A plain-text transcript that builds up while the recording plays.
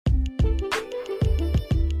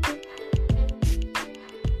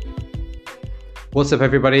What's up,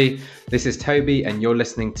 everybody? This is Toby, and you're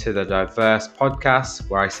listening to the Diverse podcast,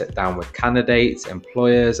 where I sit down with candidates,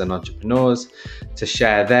 employers, and entrepreneurs to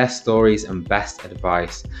share their stories and best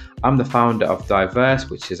advice. I'm the founder of Diverse,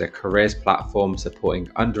 which is a careers platform supporting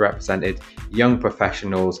underrepresented young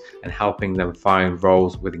professionals and helping them find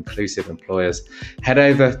roles with inclusive employers. Head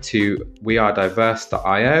over to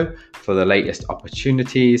wearediverse.io for the latest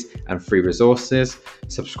opportunities and free resources.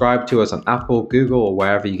 Subscribe to us on Apple, Google, or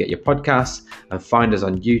wherever you get your podcasts, and find us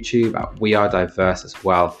on YouTube at We Are Diverse as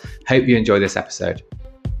well. Hope you enjoy this episode.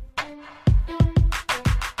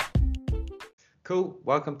 Cool.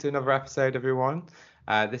 Welcome to another episode, everyone.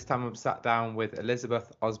 This time I'm sat down with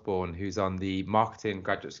Elizabeth Osborne, who's on the marketing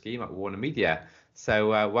graduate scheme at WarnerMedia.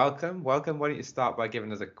 So welcome. Why don't you start by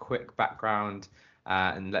giving us a quick background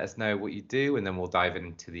and let us know what you do, and then we'll dive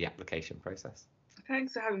into the application process.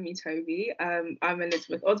 Thanks for having me, Toby. I'm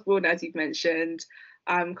Elizabeth Osborne, as you've mentioned.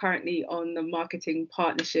 I'm currently on the marketing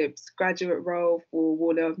partnerships graduate role for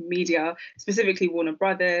WarnerMedia, specifically Warner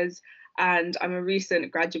Brothers. And I'm a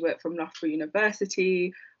recent graduate from Loughborough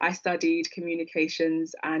University. I studied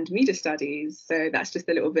communications and media studies. So that's just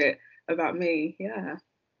a little bit about me. Yeah.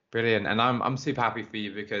 Brilliant. And I'm super happy for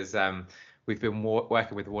you because we've been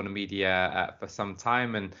working with WarnerMedia for some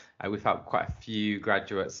time, and we've had quite a few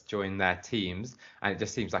graduates join their teams, and it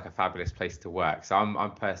just seems like a fabulous place to work. So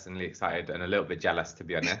I'm personally excited and a little bit jealous, to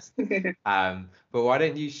be honest. But why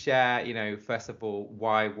don't you share, first of all,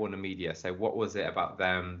 why WarnerMedia? So what was it about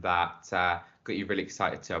them that got you really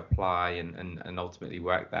excited to apply and ultimately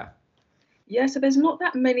work there? Yeah, so there's not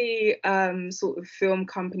that many sort of film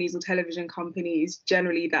companies or television companies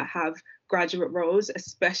generally that have graduate roles,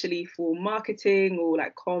 especially for marketing or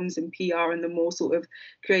like comms and PR and the more sort of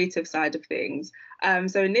creative side of things.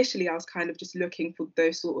 So initially I was kind of just looking for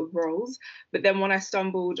those sort of roles. But then when I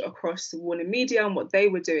stumbled across WarnerMedia and what they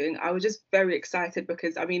were doing, I was just very excited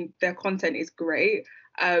because, I mean, their content is great.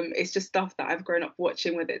 It's just stuff that I've grown up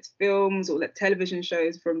watching, whether it's films or like television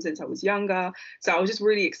shows from since I was younger. So I was just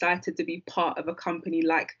really excited to be part of a company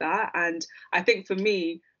like that. And I think for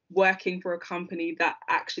me, working for a company that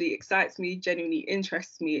actually excites me, genuinely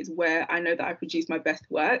interests me, is where I know that I produce my best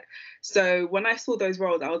work. So when I saw those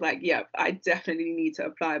roles, I was like, yeah, I definitely need to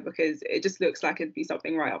apply because it just looks like it'd be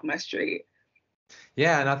something right up my street.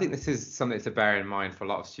 Yeah, and I think this is something to bear in mind for a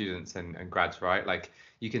lot of students and grads, right? Like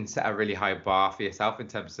you can set a really high bar for yourself in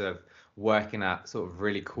terms of working at sort of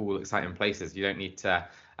really cool, exciting places. You don't need to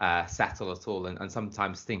settle at all, and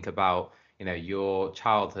sometimes think about, your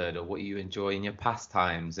childhood or what you enjoy in your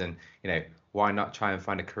pastimes, and why not try and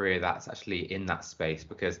find a career that's actually in that space?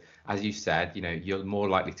 Because as you said, you're more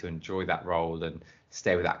likely to enjoy that role and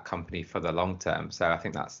stay with that company for the long term. So I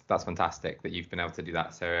think that's fantastic that you've been able to do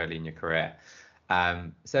that so early in your career.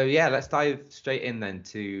 So yeah, let's dive straight in then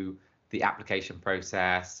to the application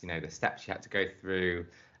process, the steps you had to go through,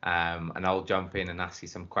 and I'll jump in and ask you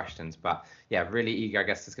some questions. But yeah, really eager. I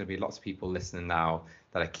guess there's going to be lots of people listening now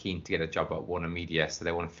that are keen to get a job at WarnerMedia, so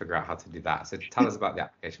they want to figure out how to do that. So tell us about the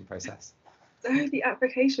application process. So the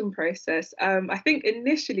application process, I think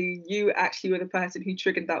initially you actually were the person who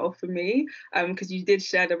triggered that off for me, because you did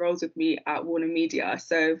share the roles with me at WarnerMedia.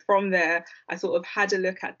 So from there, I sort of had a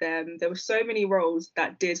look at them. There were so many roles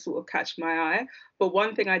that did sort of catch my eye. But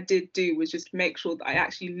one thing I did do was just make sure that I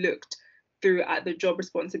actually looked through at the job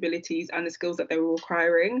responsibilities and the skills that they were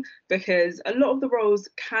requiring, because a lot of the roles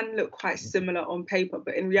can look quite similar on paper,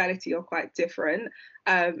 but in reality are quite different.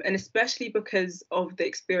 And especially because of the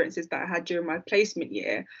experiences that I had during my placement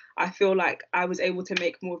year, I feel like I was able to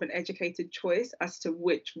make more of an educated choice as to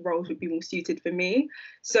which roles would be more suited for me.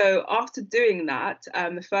 So after doing that,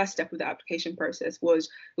 the first step of the application process was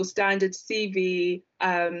your standard CV.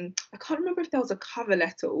 I can't remember if there was a cover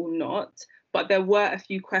letter or not, but there were a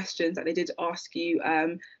few questions that they did ask you,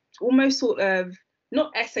 almost sort of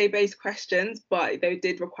not essay-based questions, but they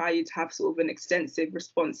did require you to have sort of an extensive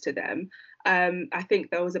response to them. I think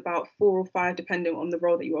there was about 4 or 5, depending on the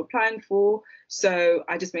role that you were applying for. So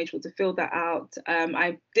I just made sure to fill that out.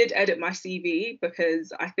 I did edit my CV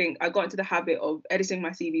because I think I got into the habit of editing my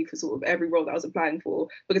CV for sort of every role that I was applying for,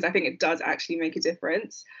 because I think it does actually make a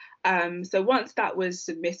difference. So once that was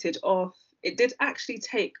submitted off, it did actually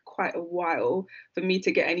take quite a while for me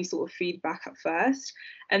to get any sort of feedback at first.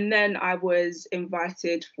 And then I was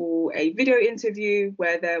invited for a video interview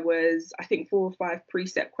where there was, I think, 4 or 5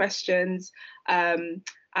 preset questions. And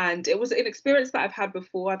it was an experience that I've had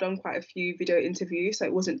before. I've done quite a few video interviews, so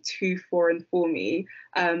it wasn't too foreign for me.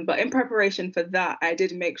 But in preparation for that, I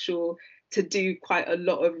did make sure to do quite a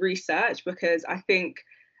lot of research, because I think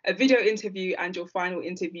a video interview and your final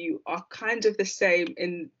interview are kind of the same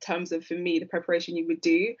in terms of, for me, the preparation you would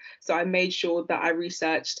do. So I made sure that I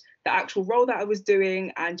researched the actual role that I was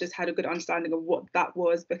doing and just had a good understanding of what that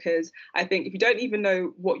was, because I think if you don't even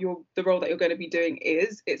know what the role that you're going to be doing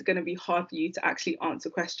is, it's going to be hard for you to actually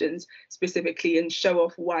answer questions specifically and show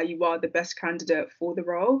off why you are the best candidate for the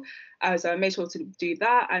role. So I made sure to do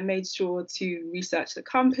that. I made sure to research the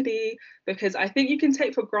company, because I think you can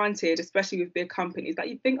take for granted, especially with big companies, that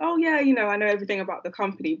you think, oh yeah, you know, I know everything about the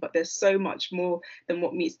company, but there's so much more than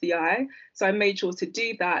what meets the eye. So I made sure to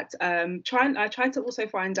do that. I tried to also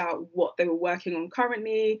find out what they were working on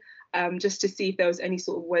currently, just to see if there was any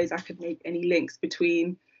sort of ways I could make any links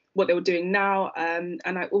between what they were doing now. And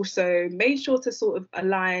I also made sure to sort of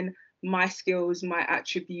align my skills, my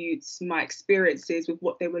attributes, my experiences with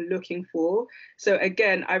what they were looking for. So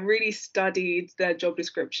again, I really studied their job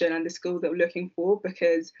description and the skills they were looking for,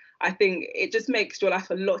 because I think it just makes your life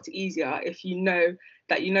a lot easier if you know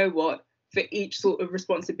that, you know what, for each sort of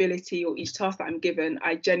responsibility or each task that I'm given,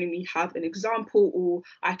 I genuinely have an example, or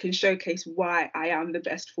I can showcase why I am the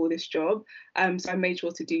best for this job. So I made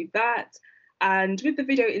sure to do that. And with the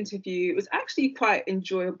video interview, it was actually quite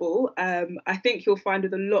enjoyable. I think you'll find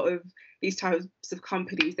with a lot of these types of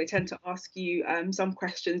companies, they tend to ask you some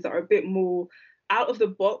questions that are a bit more out of the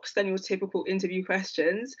box than your typical interview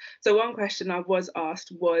questions. So one question I was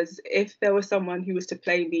asked was, if there was someone who was to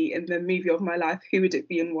play me in the movie of my life, who would it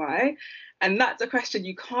be and why? And that's a question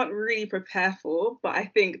you can't really prepare for, but I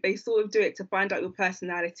think they sort of do it to find out your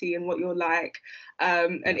personality and what you're like.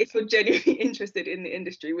 And if you're genuinely interested in the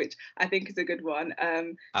industry, which I think is a good one.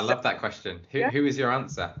 I love that question. Yeah. Who is your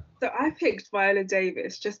answer? So I picked Viola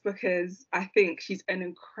Davis just because I think she's an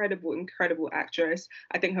incredible, incredible actress.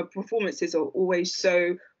 I think her performances are always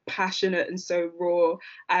so passionate and so raw.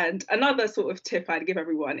 And another sort of tip I'd give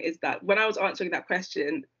everyone is that when I was answering that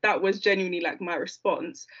question, that was genuinely like my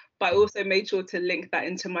response. But I also made sure to link that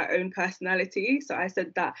into my own personality. So I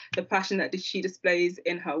said that the passion that she displays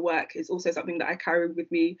in her work is also something that I carry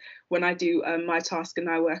with me when I do my task and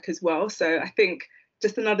my work as well. So I think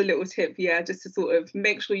just another little tip, yeah, just to sort of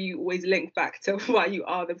make sure you always link back to why you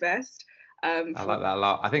are the best. I like that a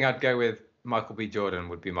lot. I think I'd go with Michael B. Jordan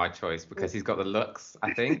would be my choice, because he's got the looks,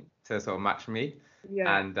 I think, to sort of match me.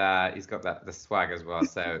 Yeah. And he's got the swag as well.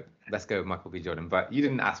 So let's go with Michael B. Jordan. But you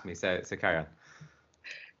didn't ask me, so carry on.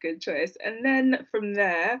 Good choice. And then from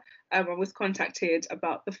there, I was contacted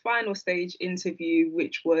about the final stage interview,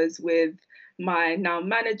 which was with my now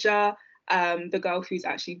manager, the girl who's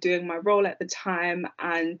actually doing my role at the time.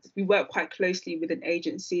 And we work quite closely with an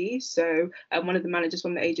agency. So one of the managers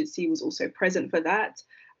from the agency was also present for that.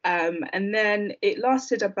 And then it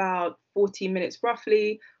lasted about 40 minutes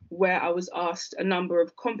roughly, where I was asked a number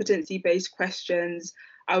of competency-based questions.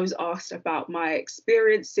 I was asked about my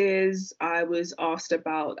experiences. I was asked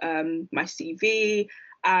about my CV,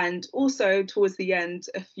 and also towards the end,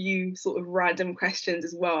 a few sort of random questions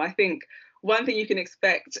as well. I think one thing you can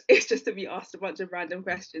expect is just to be asked a bunch of random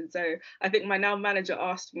questions. So I think my now manager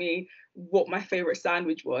asked me what my favorite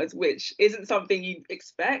sandwich was, which isn't something you'd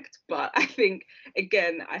expect. But I think,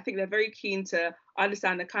 again, I think they're very keen to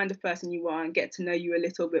understand the kind of person you are and get to know you a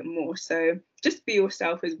little bit more. So just be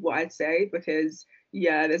yourself is what I'd say, because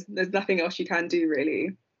yeah, there's nothing else you can do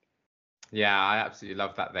really. Yeah, I absolutely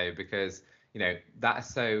love that though, because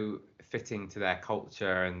that's so fitting to their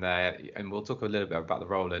culture and we'll talk a little bit about the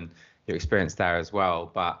role and your experience there as well.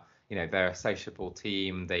 But they're a sociable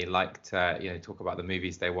team. They like to talk about the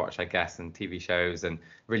movies they watch, I guess, and TV shows, and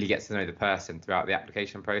really get to know the person throughout the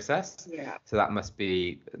application process. Yeah. So that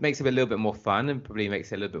makes it a little bit more fun and probably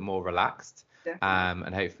makes it a little bit more relaxed. Definitely.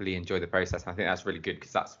 And hopefully enjoy the process. And I think that's really good,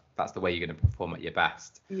 because that's the way you're going to perform at your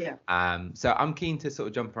best. Yeah. So I'm keen to sort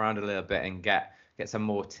of jump around a little bit and get some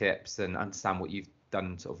more tips and understand what you've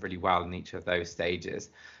done sort of really well in each of those stages.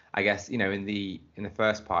 I guess in the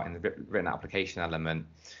first part, in the written application element,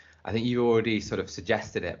 I think you already sort of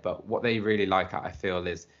suggested it, but what they really like, I feel,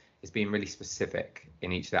 is being really specific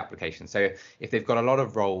in each of the applications. So if they've got a lot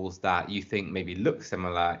of roles that you think maybe look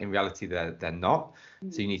similar, in reality they're not.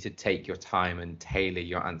 Mm-hmm. So you need to take your time and tailor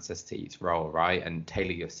your answers to each role, right? And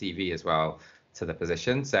tailor your CV as well to the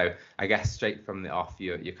position. So I guess straight from the off,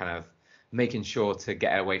 you're kind of making sure to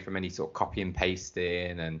get away from any sort of copy and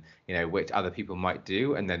pasting and which other people might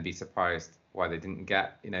do, and then be surprised why they didn't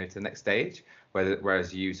get to the next stage.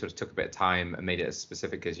 Whereas you sort of took a bit of time and made it as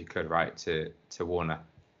specific as you could, right, to Warner.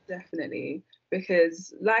 Definitely,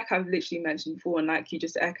 because like I've literally mentioned before, and like you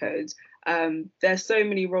just echoed, there's so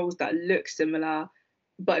many roles that look similar,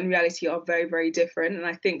 but in reality are very, very different. And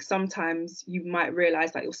I think sometimes you might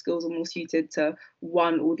realize that your skills are more suited to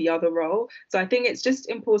one or the other role. So I think it's just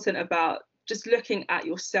important about just looking at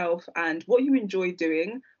yourself and what you enjoy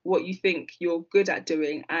doing, what you think you're good at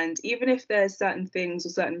doing. And even if there's certain things or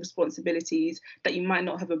certain responsibilities that you might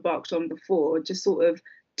not have embarked on before, just sort of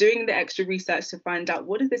doing the extra research to find out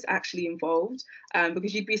what is this actually involved,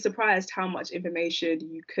 because you'd be surprised how much information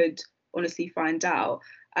you could honestly find out.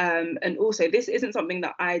 And also, this isn't something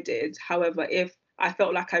that I did. However, if I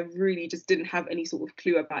felt like I really just didn't have any sort of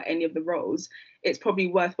clue about any of the roles, it's probably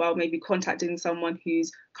worthwhile maybe contacting someone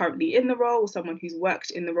who's currently in the role, or someone who's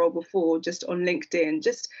worked in the role before, just on LinkedIn,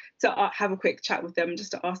 just to have a quick chat with them,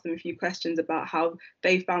 just to ask them a few questions about how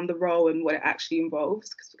they found the role and what it actually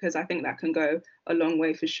involves, because I think that can go a long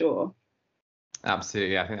way for sure.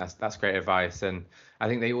 Absolutely, I think that's great advice, and I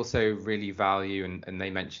think they also really value, and they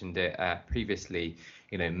mentioned it previously,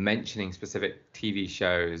 mentioning specific TV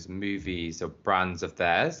shows, movies, or brands of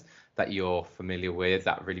theirs that you're familiar with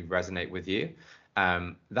that really resonate with you.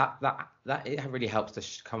 That it really helps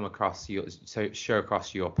to come across show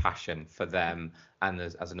across your passion for them and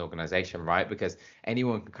as an organization, right? Because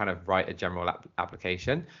anyone can kind of write a general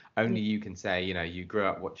application. Only you can say, you grew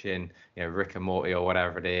up watching, Rick and Morty or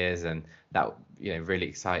whatever it is, and that really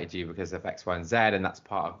excited you because of X, Y, and Z, and that's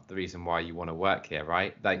part of the reason why you want to work here,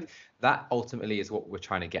 right? Like that ultimately is what we're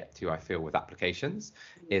trying to get to, I feel, with applications,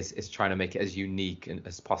 is trying to make it as unique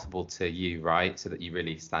as possible to you, right? So that you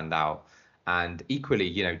really stand out. And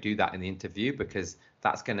equally, do that in the interview, because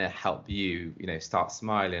that's going to help you, start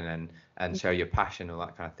smiling and show your passion, all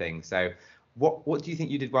that kind of thing. So what do you think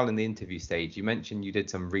you did well in the interview stage? You mentioned you did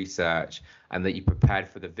some research and that you prepared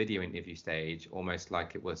for the video interview stage, almost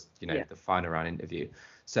like it was, the final round interview.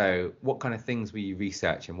 So what kind of things were you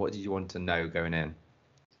researching? What did you want to know going in?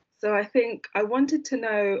 So I think I wanted to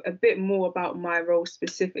know a bit more about my role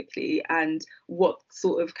specifically and what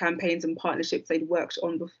sort of campaigns and partnerships they'd worked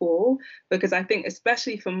on before, because I think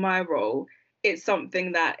especially for my role, it's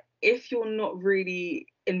something that if you're not really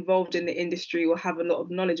involved in the industry or have a lot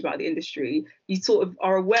of knowledge about the industry, you sort of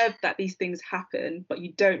are aware that these things happen, but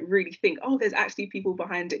you don't really think, oh, there's actually people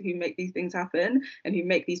behind it who make these things happen and who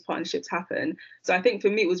make these partnerships happen. So I think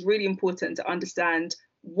for me, it was really important to understand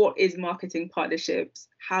what is marketing partnerships,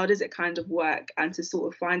 how does it kind of work, and to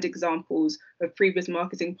sort of find examples of previous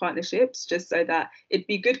marketing partnerships, just so that it'd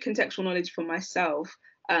be good contextual knowledge for myself,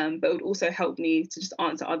 but it would also help me to just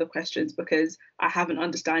answer other questions, because I have an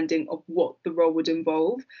understanding of what the role would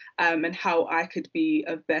involve, and how I could be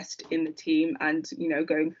of best in the team and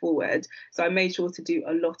going forward. So I made sure to do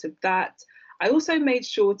a lot of that. I also made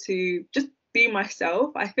sure to just be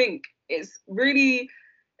myself. I think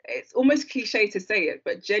it's almost cliche to say it,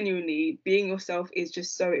 but genuinely being yourself is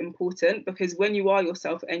just so important, because when you are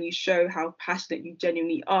yourself and you show how passionate you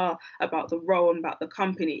genuinely are about the role and about the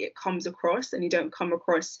company, it comes across, and you don't come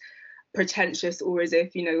across pretentious or as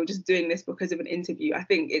if you're just doing this because of an interview. I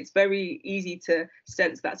think it's very easy to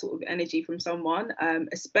sense that sort of energy from someone,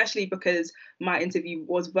 especially because my interview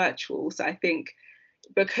was virtual. So I think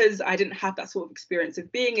because I didn't have that sort of experience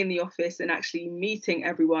of being in the office and actually meeting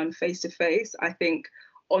everyone face to face, I think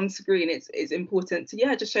on screen it's important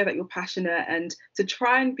to just show that you're passionate and to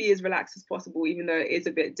try and be as relaxed as possible, even though it is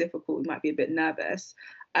a bit difficult, you might be a bit nervous.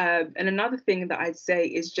 And another thing that I'd say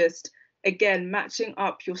is just, again, matching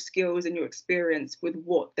up your skills and your experience with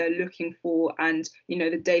what they're looking for, and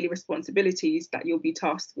the daily responsibilities that you'll be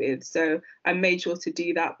tasked with. So I made sure to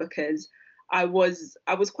do that, because I was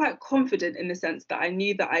quite confident in the sense that I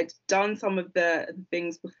knew that I'd done some of the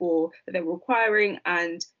things before that they were requiring,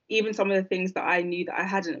 and even some of the things that I knew that I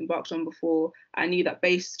hadn't embarked on before, I knew that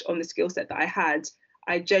based on the skill set that I had,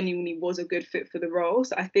 I genuinely was a good fit for the role.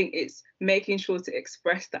 So I think it's making sure to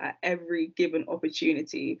express that at every given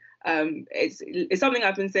opportunity. It's something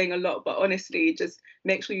I've been saying a lot, but honestly, just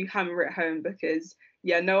make sure you hammer it home, because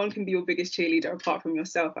no one can be your biggest cheerleader apart from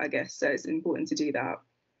yourself, I guess. So it's important to do that.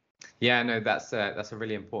 Yeah, no, that's a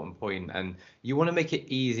really important point, and you want to make it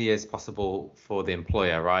easy as possible for the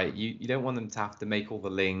employer, right? You don't want them to have to make all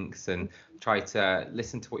the links and try to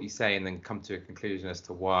listen to what you say and then come to a conclusion as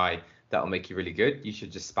to why that'll make you really good. You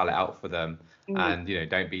should just spell it out for them, and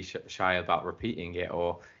don't be shy about repeating it,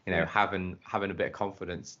 or having a bit of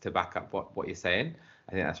confidence to back up what you're saying.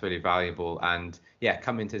 I think that's really valuable, and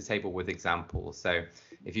come into the table with examples. So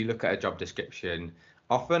if you look at a job description,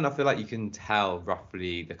 often I feel like you can tell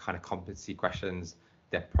roughly the kind of competency questions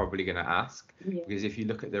they're probably going to ask, because if you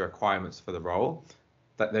look at the requirements for the role,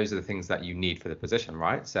 that those are the things that you need for the position,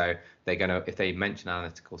 right? So they're going to, if they mention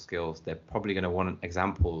analytical skills, they're probably going to want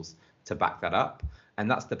examples to back that up. And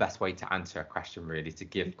that's the best way to answer a question, really, to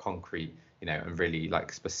give concrete, and really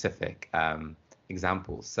like specific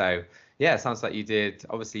examples. So yeah, it sounds like you did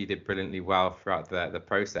brilliantly well throughout the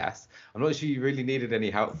process. I'm not sure you really needed any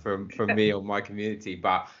help from me or my community,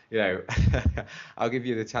 but I'll give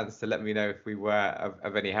you the chance to let me know if we were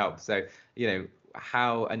of any help. So,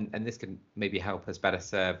 how, and this can maybe help us better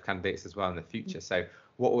serve candidates as well in the future. So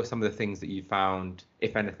what were some of the things that you found,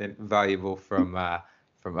 if anything, valuable from us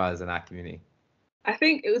and our community? I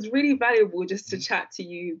think it was really valuable just to chat to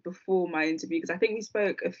you before my interview, because I think we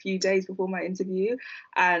spoke a few days before my interview,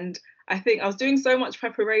 and I think I was doing so much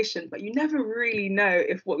preparation, but you never really know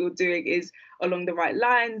if what you're doing is along the right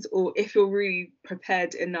lines or if you're really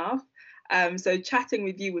prepared enough. So chatting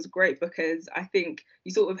with you was great because I think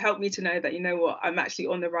you sort of helped me to know that, you know what, I'm actually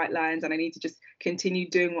on the right lines and I need to just continue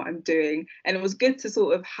doing what I'm doing. And it was good to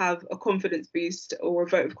sort of have a confidence boost or a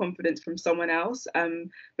vote of confidence from someone else,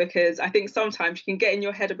 because I think sometimes you can get in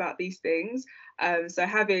your head about these things. So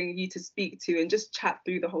having you to speak to and just chat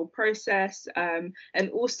through the whole process. And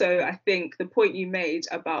also, I think the point you made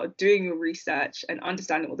about doing your research and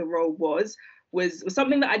understanding what the role was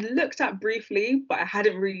something that I'd looked at briefly, but I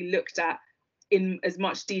hadn't really looked at in as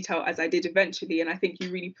much detail as I did eventually. And I think you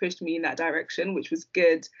really pushed me in that direction, which was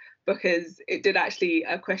good because it did actually,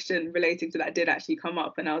 a question relating to that did actually come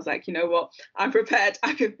up. And I was like, you know what, I'm prepared.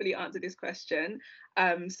 I can fully answer this question.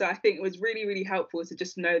 So I think it was really, really helpful to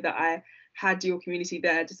just know that I had your community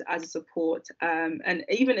there just as a support. And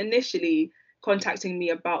even initially, contacting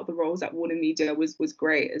me about the roles at WarnerMedia was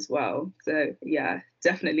great as well. So yeah,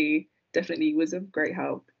 definitely was of great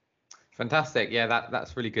help. Fantastic. Yeah,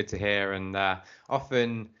 that's really good to hear. And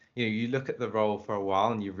often, you look at the role for a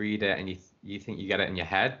while and you read it and you think you get it in your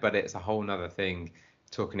head, but it's a whole nother thing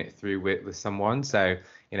talking it through with someone. So,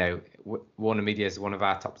 Warner Media is one of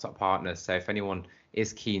our top partners. So if anyone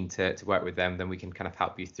is keen to work with them, then we can kind of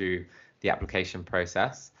help you through the application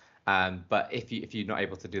process. But if you're not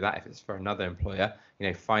able to do that, if it's for another employer,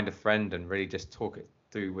 find a friend and really just talk it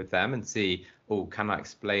through with them and see, oh, can I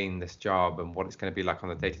explain this job and what it's going to be like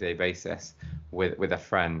on a day-to-day basis with a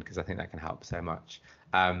friend, because I think that can help so much.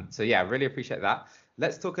 So yeah, really appreciate that.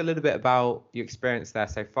 Let's talk a little bit about your experience there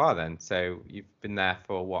so far then. So you've been there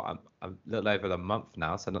for what, a little over a month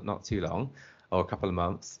now, so not too long, or a couple of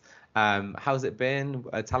months. How's it been?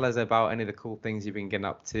 Tell us about any of the cool things you've been getting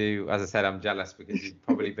up to. As I said, I'm jealous because you've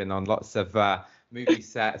probably been on lots of movie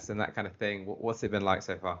sets and that kind of thing. What's it been like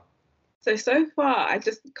so far? So far, I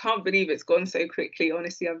just can't believe it's gone so quickly.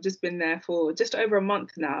 Honestly, I've just been there for just over a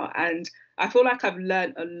month now, and I feel like I've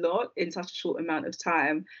learned a lot in such a short amount of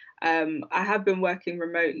time. I have been working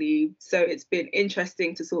remotely, so it's been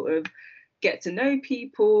interesting to sort of get to know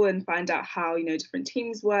people and find out how different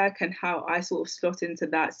teams work and how I sort of slot into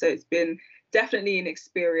that. So it's been definitely an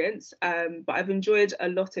experience, but I've enjoyed a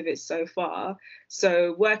lot of it so far.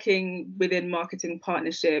 So working within marketing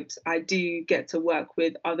partnerships, I do get to work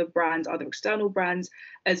with other brands, other external brands,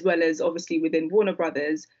 as well as obviously within Warner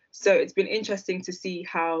Brothers. So it's been interesting to see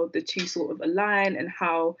how the two sort of align and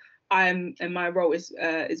how and my role is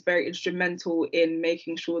very instrumental in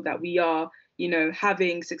making sure that we are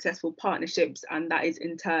having successful partnerships, and that is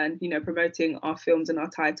in turn, promoting our films and our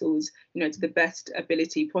titles, to the best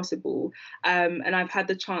ability possible. And I've had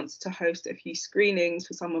the chance to host a few screenings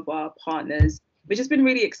for some of our partners, which has been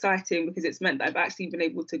really exciting because it's meant that I've actually been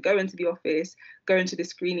able to go into the office, go into the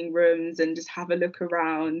screening rooms and just have a look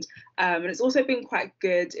around. And it's also been quite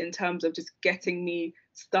good in terms of just getting me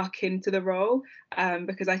stuck into the role,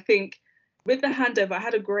 because I think with the handover, I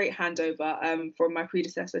had a great handover from my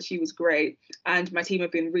predecessor. She was great. And my team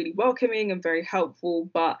have been really welcoming and very helpful.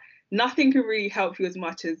 But nothing can really help you as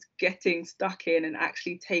much as getting stuck in and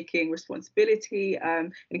actually taking responsibility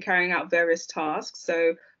and carrying out various tasks.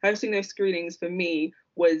 So hosting those screenings for me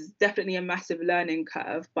was definitely a massive learning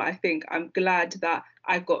curve, but I think I'm glad that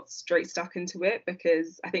I got straight stuck into it,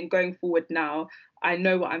 because I think going forward now, I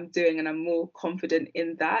know what I'm doing and I'm more confident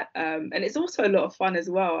in that. And it's also a lot of fun as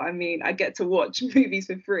well. I mean, I get to watch movies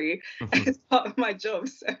for free as part of my job.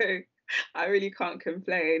 So I really can't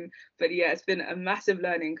complain. But yeah, it's been a massive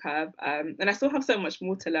learning curve. And I still have so much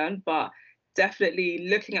more to learn, but definitely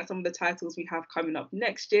looking at some of the titles we have coming up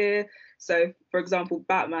next year. So, for example,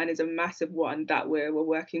 Batman is a massive one that we're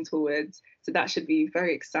working towards. So that should be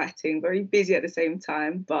very exciting, very busy at the same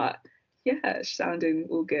time. But yeah, sounding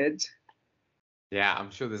all good. Yeah,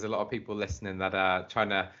 I'm sure there's a lot of people listening that are trying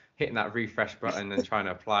to hit that refresh button and trying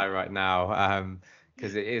to apply right now,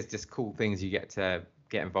 because it is just cool things you get to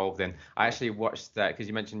get involved in. I actually watched that because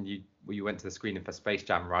you mentioned you went to the screening for Space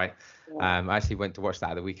Jam, right? Yeah. I actually went to watch that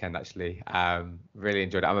at the weekend, actually. Really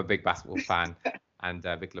enjoyed it. I'm a big basketball fan. and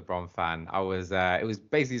a big LeBron fan. It was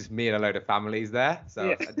basically just me and a load of families there, Yeah.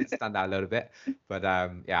 so I did stand out a little bit. But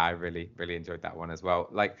yeah, I really enjoyed that one as well.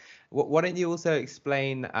 Like, why don't you also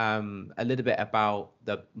explain a little bit about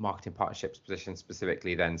the marketing partnerships position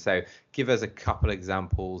specifically then? So give us a couple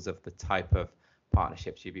examples of the type of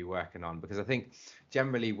partnerships you'd be working on, because I think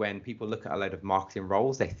generally when people look at a load of marketing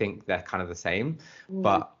roles, they think they're kind of the same, Mm.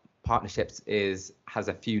 but partnerships is has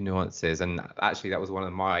a few nuances, and actually that was one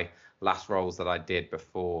of my last roles that I did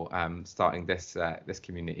before starting this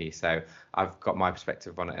community. So I've got my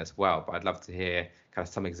perspective on it as well, but I'd love to hear kind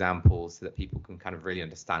of some examples so that people can kind of really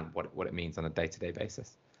understand what it means on a day-to-day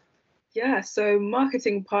basis. Yeah, so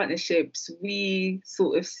marketing partnerships, we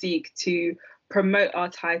sort of seek to promote our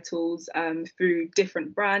titles through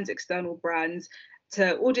different brands, external brands,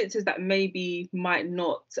 to audiences that maybe might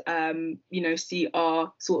not, see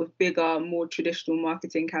our sort of bigger, more traditional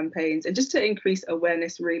marketing campaigns, and just to increase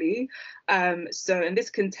awareness, really. And this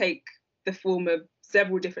can take the form of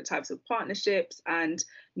several different types of partnerships, and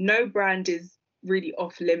no brand is really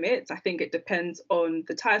off limits. I think it depends on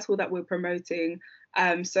the title that we're promoting.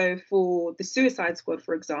 So for the Suicide Squad,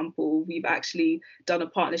 for example, we've actually done a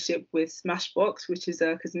partnership with Smashbox, which is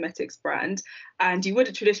a cosmetics brand. And you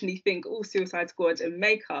wouldn't traditionally think, oh, Suicide Squad and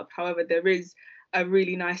makeup. However, there is a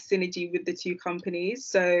really nice synergy with the two companies.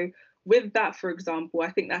 So with that, for example, I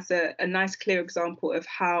think that's a nice, clear example of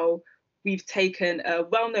how we've taken a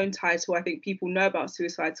well-known title. I think people know about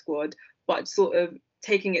Suicide Squad, but sort of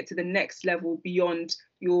taking it to the next level beyond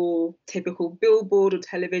your typical billboard or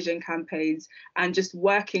television campaigns, and just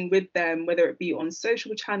working with them, whether it be on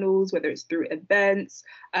social channels, whether it's through events,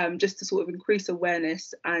 just to sort of increase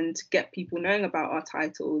awareness and get people knowing about our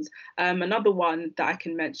titles. Another one that I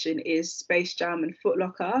can mention is Space Jam and Foot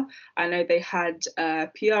Locker. I know they had a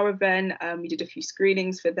PR event. We did a few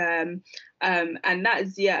screenings for them. And that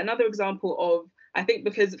is, yeah, another example of, I think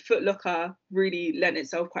because Foot Locker really lent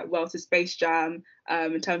itself quite well to Space Jam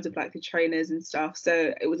in terms of like the trainers and stuff.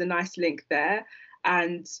 So it was a nice link there.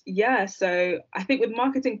 And yeah, so I think with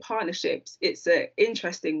marketing partnerships, it's an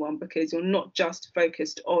interesting one because you're not just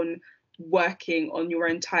focused on working on your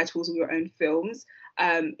own titles or your own films.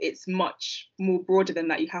 It's much more broader than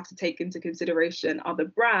that. You have to take into consideration other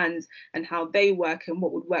brands and how they work and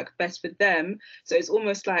what would work best for them. So it's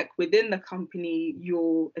almost like within the company,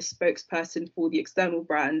 you're a spokesperson for the external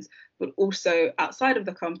brands, but also outside of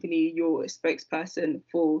the company, you're a spokesperson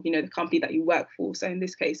for, the company that you work for. So in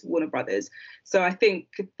this case, Warner Brothers. So I think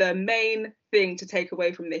the main thing to take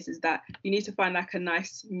away from this is that you need to find like a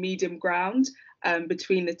nice medium ground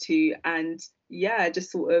between the two, and yeah,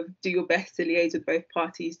 just sort of do your best to liaise with both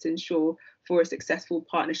parties to ensure for a successful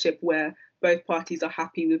partnership where both parties are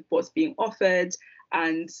happy with what's being offered.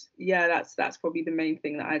 And yeah, that's probably the main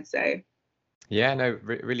thing that I'd say. Yeah, no,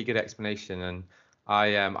 really good explanation, and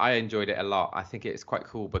I enjoyed it a lot. I think it's quite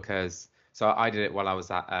cool because I did it while I was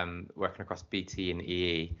at working across BT and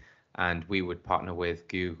EE, and we would partner with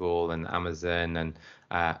Google and Amazon and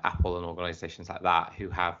Apple and organizations like that who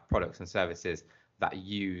have products and services that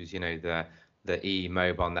use, the E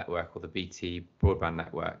mobile network or the BT broadband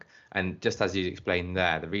network. And just as you explained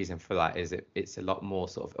there, the reason for that is it's a lot more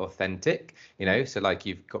sort of authentic, So like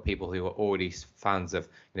you've got people who are already fans of,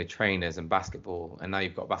 trainers and basketball, and now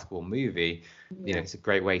you've got a basketball movie. Yeah. It's a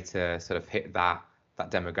great way to sort of hit that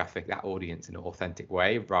demographic, that audience in an authentic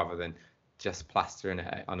way, rather than just plastering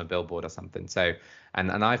it on a billboard or something. So,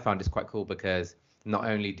 and I found this quite cool because not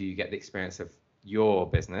only do you get the experience of your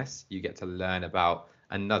business, you get to learn about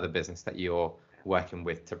another business that you're working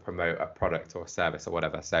with to promote a product or a service or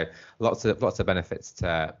whatever. So lots of benefits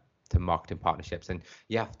to marketing partnerships, and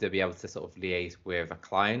you have to be able to sort of liaise with a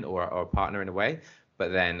client or a partner in a way,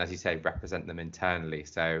 but then, as you say, represent them internally.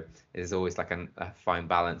 So there's always like a fine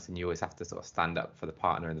balance, and you always have to sort of stand up for the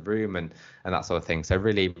partner in the room and that sort of thing. So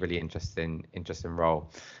really interesting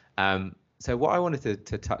role. So what I wanted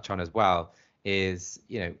to touch on as well is,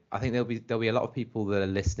 I think there'll be a lot of people that are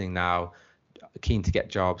listening now, keen to get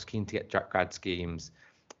jobs, keen to get grad schemes,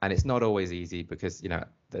 and it's not always easy because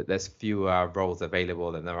there's fewer roles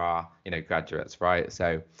available than there are graduates, right?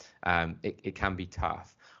 So it can be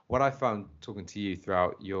tough. What I found talking to you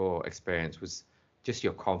throughout your experience was just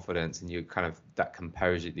your confidence and you kind of that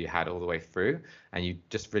composure that you had all the way through, and you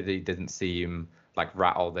just really didn't seem like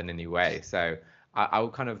rattled in any way. So I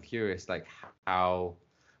was kind of curious, like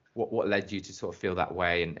what led you to sort of feel that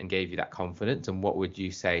way and gave you that confidence, and what would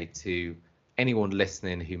you say to anyone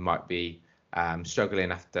listening who might be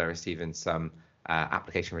struggling after receiving some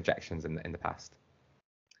application rejections in the past?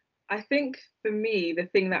 I think for me, the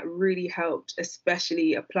thing that really helped,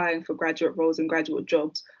 especially applying for graduate roles and graduate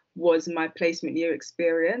jobs, was my placement year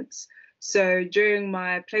experience. So during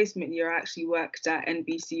my placement year, I actually worked at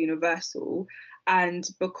NBC Universal. And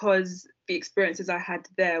because the experiences I had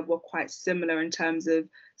there were quite similar in terms of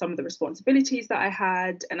some of the responsibilities that I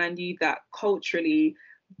had, and I knew that culturally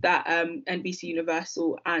that NBC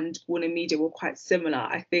Universal and WarnerMedia were quite similar,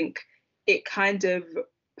 I think it kind of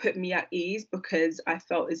put me at ease because I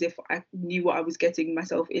felt as if I knew what I was getting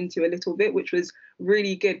myself into a little bit, which was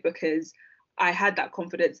really good because I had that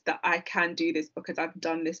confidence that I can do this because I've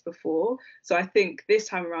done this before. So I think this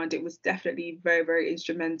time around it was definitely very, very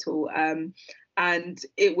instrumental. And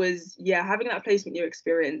it was, yeah, having that placement year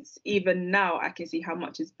experience, even now I can see how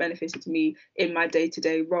much it's benefited me in my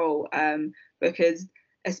day-to-day role. Because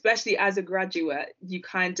especially as a graduate, you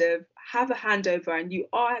kind of have a handover and you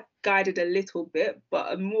are guided a little bit,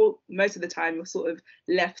 but most of the time you're sort of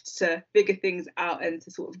left to figure things out and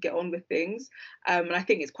to sort of get on with things. And I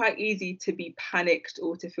think it's quite easy to be panicked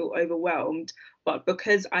or to feel overwhelmed. But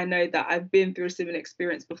because I know that I've been through a similar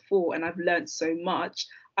experience before and I've learned so much,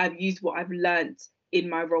 I've used what I've learned in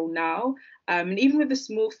my role now. And even with the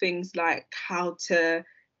small things like how to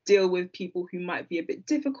deal with people who might be a bit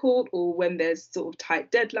difficult, or when there's sort of tight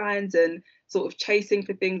deadlines and sort of chasing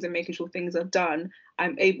for things and making sure things are done,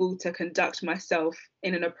 I'm able to conduct myself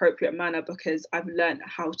in an appropriate manner because I've learned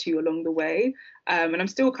how to along the way. And I'm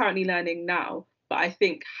still currently learning now, but I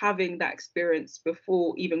think having that experience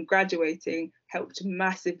before even graduating helped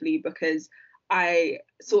massively because I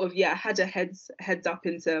sort of, yeah, had a heads up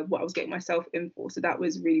into what I was getting myself in for. So that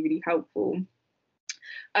was really, really helpful.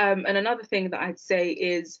 And another thing that I'd say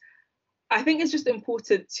is I think it's just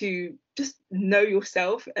important to just know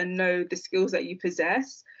yourself and know the skills that you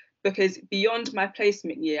possess. Because beyond my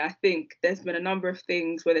placement year, I think there's been a number of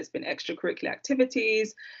things, whether it's been extracurricular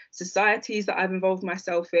activities, societies that I've involved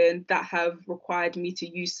myself in that have required me to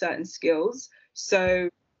use certain skills. So,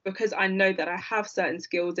 because I know that I have certain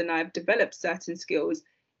skills and I've developed certain skills,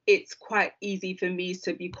 it's quite easy for me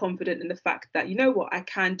to be confident in the fact that, you know what, I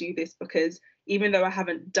can do this because even though I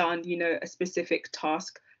haven't done, a specific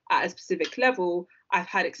task at a specific level, I've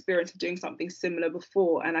had experience of doing something similar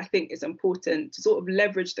before. And I think it's important to sort of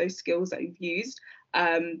leverage those skills that you've used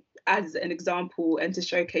as an example and to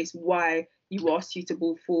showcase why you are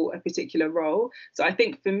suitable for a particular role. So I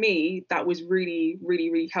think for me, that was really,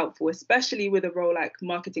 really, really helpful, especially with a role like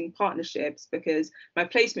marketing partnerships, because my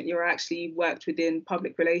placement year actually worked within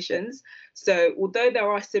public relations. So although there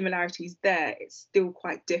are similarities there, it's still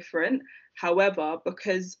quite different. However,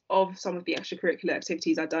 because of some of the extracurricular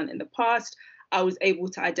activities I've done in the past, I was able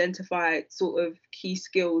to identify sort of key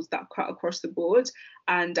skills that cut across the board.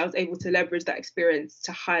 And I was able to leverage that experience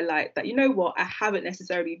to highlight that, you know what, I haven't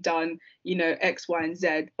necessarily done, X, Y, and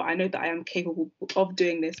Z, but I know that I am capable of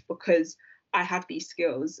doing this because I have these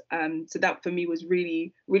skills. So that for me was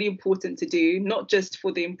really, really important to do, not just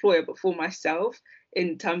for the employer, but for myself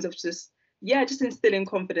in terms of just instilling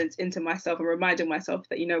confidence into myself and reminding myself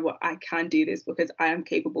that, you know what, I can do this because I am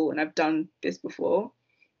capable and I've done this before.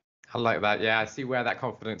 I like that. Yeah, I see where that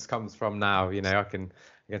confidence comes from now. I can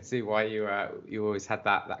see why you always had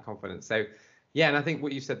that confidence. So yeah, and I think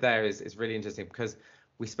what you said there is really interesting because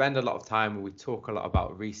we spend a lot of time and we talk a lot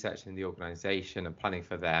about researching the organization and planning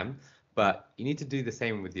for them, but you need to do the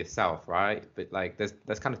same with yourself, right? But like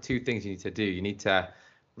there's kind of two things you need to do. You need to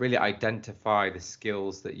really identify the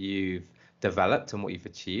skills that you've developed and what you've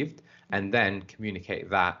achieved, and then communicate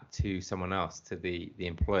that to someone else, to the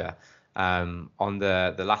employer. On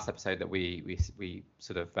the last episode that we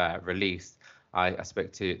sort of released, I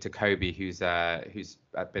spoke to Kobe, who's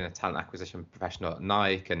been a talent acquisition professional at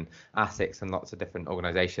Nike and ASICS and lots of different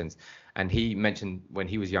organizations, and he mentioned when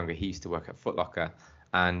he was younger he used to work at Foot Locker.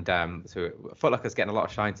 And so Foot Locker's getting a lot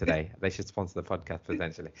of shine today. They should sponsor the podcast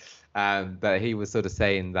potentially. But he was sort of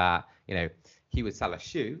saying that, he would sell a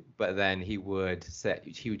shoe, but then he would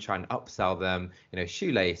try and upsell them,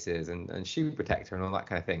 shoelaces and shoe protector and all that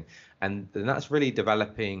kind of thing. And that's really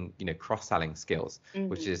developing, cross-selling skills, Mm-hmm.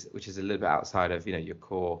 which is a little bit outside of, your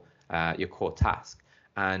core task.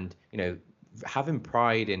 And, having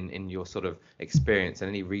pride in your sort of experience and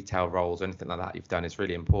any retail roles or anything like that you've done is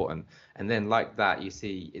really important. And then like that, you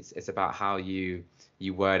see it's about how you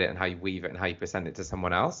word it and how you weave it and how you present it to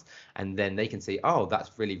someone else. And then they can see, oh,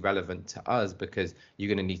 that's really relevant to us because you're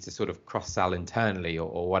going to need to sort of cross-sell internally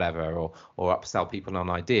or whatever, or upsell people on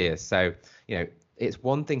ideas. So, it's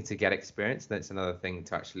one thing to get experience, then it's another thing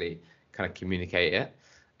to actually kind of communicate it.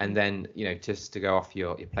 And then, just to go off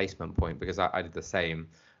your placement point, because I did the same.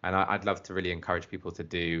 And I'd love to really encourage people to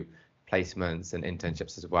do placements and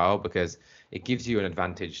internships as well, because it gives you an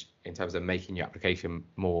advantage in terms of making your application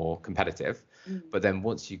more competitive. But then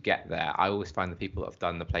once you get there, I always find the people that have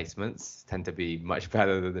done the placements tend to be much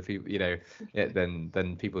better than the people,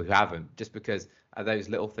 than people who haven't, just because of those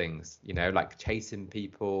little things, like chasing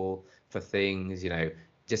people for things,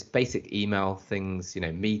 just basic email things,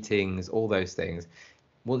 meetings, all those things.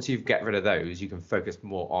 Once you get rid of those, you can focus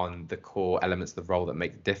more on the core elements of the role that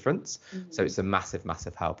make the difference. So it's a massive,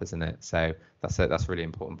 massive help, isn't it? So that's a really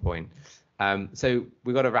important point. So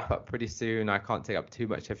we've got to wrap up pretty soon. I can't take up too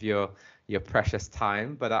much of your precious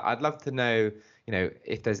time, but I'd love to know,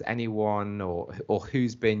 if there's anyone or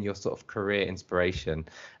who's been your sort of career inspiration,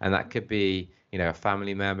 and that could be, a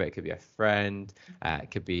family member, it could be a friend,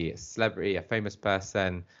 it could be a celebrity, a famous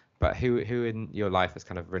person. But who in your life has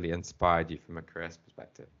kind of really inspired you from a career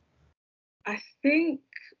perspective? I think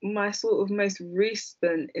my sort of most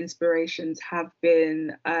recent inspirations have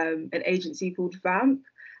been an agency called Vamp.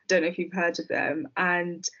 Don't know if you've heard of them.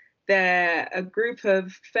 And they're a group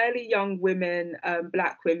of fairly young women,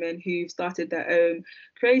 Black women, who've started their own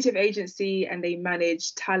creative agency, and they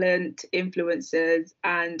manage talent, influencers.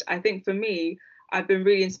 And I think for me, I've been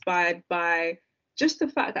really inspired by just the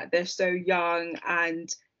fact that they're so young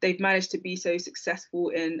and they've managed to be so successful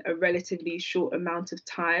in a relatively short amount of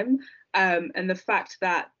time. And the fact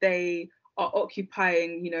that they are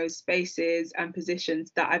occupying, spaces and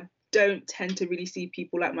positions that I don't tend to really see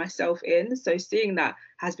people like myself in. So seeing that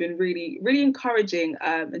has been really, really encouraging,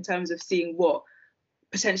 in terms of seeing what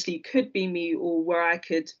potentially could be me or where I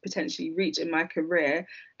could potentially reach in my career.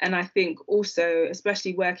 And I think also,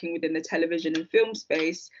 especially working within the television and film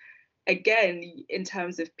space, again, in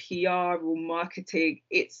terms of PR or marketing,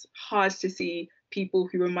 it's hard to see people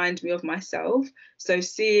who remind me of myself. So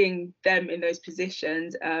seeing them in those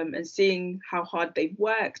positions, and seeing how hard they've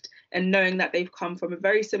worked, and knowing that they've come from a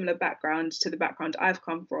very similar background to the background I've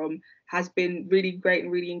come from, has been really great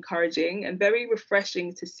and really encouraging and very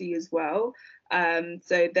refreshing to see as well.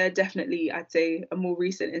 So they're definitely, I'd say, a more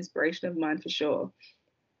recent inspiration of mine for sure.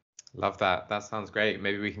 Love that. That sounds great.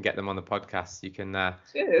 Maybe we can get them on the podcast. You can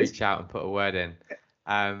Cheers. reach out and put a word in.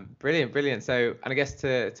 Brilliant, brilliant. So, and I guess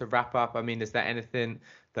to wrap up, I mean, is there anything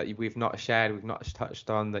that we've not shared, we've not touched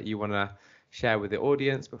on, that you want to share with the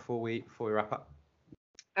audience before we wrap up?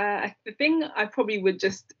 The thing I probably would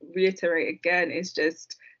just reiterate again is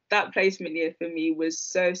just that placement year for me was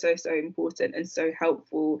so, so, so important and so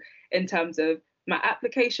helpful in terms of my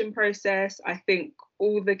application process. I think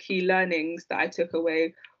all the key learnings that I took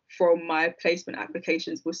away from my placement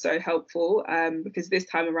applications were so helpful, because this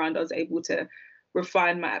time around I was able to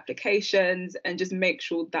refine my applications and just make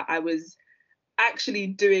sure that I was actually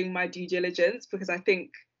doing my due diligence, because I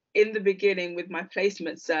think in the beginning with my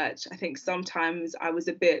placement search, I think sometimes I was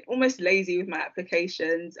a bit almost lazy with my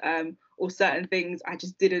applications, or certain things I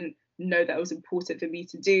just didn't know that was important for me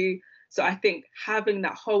to do. So I think having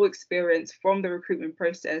that whole experience from the recruitment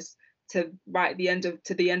process to the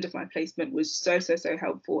end of my placement was so, so, so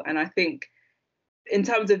helpful. And I think in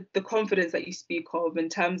terms of the confidence that you speak of, in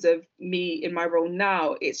terms of me in my role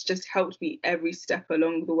now, it's just helped me every step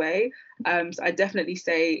along the way. So I definitely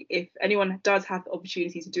say if anyone does have the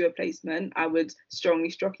opportunity to do a placement, I would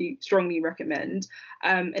strongly recommend.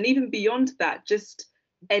 And even beyond that, just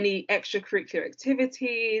any extracurricular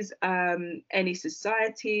activities, any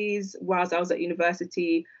societies. Whilst I was at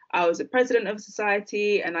university, I was a president of a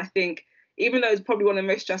society, and I think even though it's probably one of the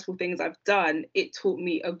most stressful things I've done, it taught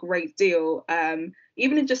me a great deal,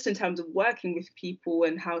 even just in terms of working with people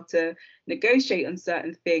and how to negotiate on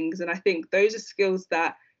certain things. And I think those are skills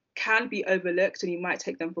that can be overlooked and you might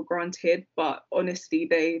take them for granted, but honestly,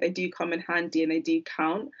 they do come in handy and they do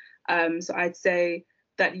count. So I'd say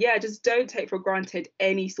that, yeah, just don't take for granted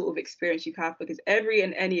any sort of experience you have, because every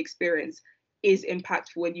and any experience is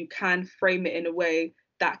impactful and you can frame it in a way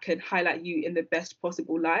that can highlight you in the best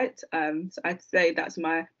possible light. So I'd say that's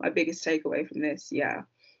my biggest takeaway from this. Yeah.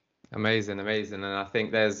 Amazing, amazing. And I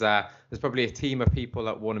think there's probably a team of people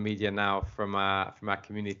at WarnerMedia now from our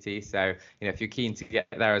community. So if you're keen to get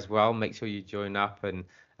there as well, make sure you join up and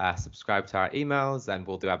subscribe to our emails, and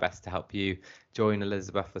we'll do our best to help you join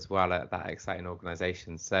Elizabeth as well at that exciting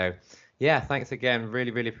organisation. So yeah, thanks again.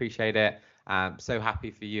 Really, really appreciate it. So happy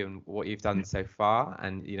for you and what you've done so far,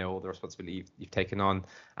 and all the responsibility you've taken on.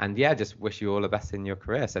 And yeah, just wish you all the best in your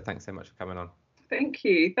career. So thanks so much for coming on. Thank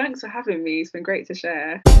you. Thanks for having me. It's been great to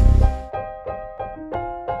share.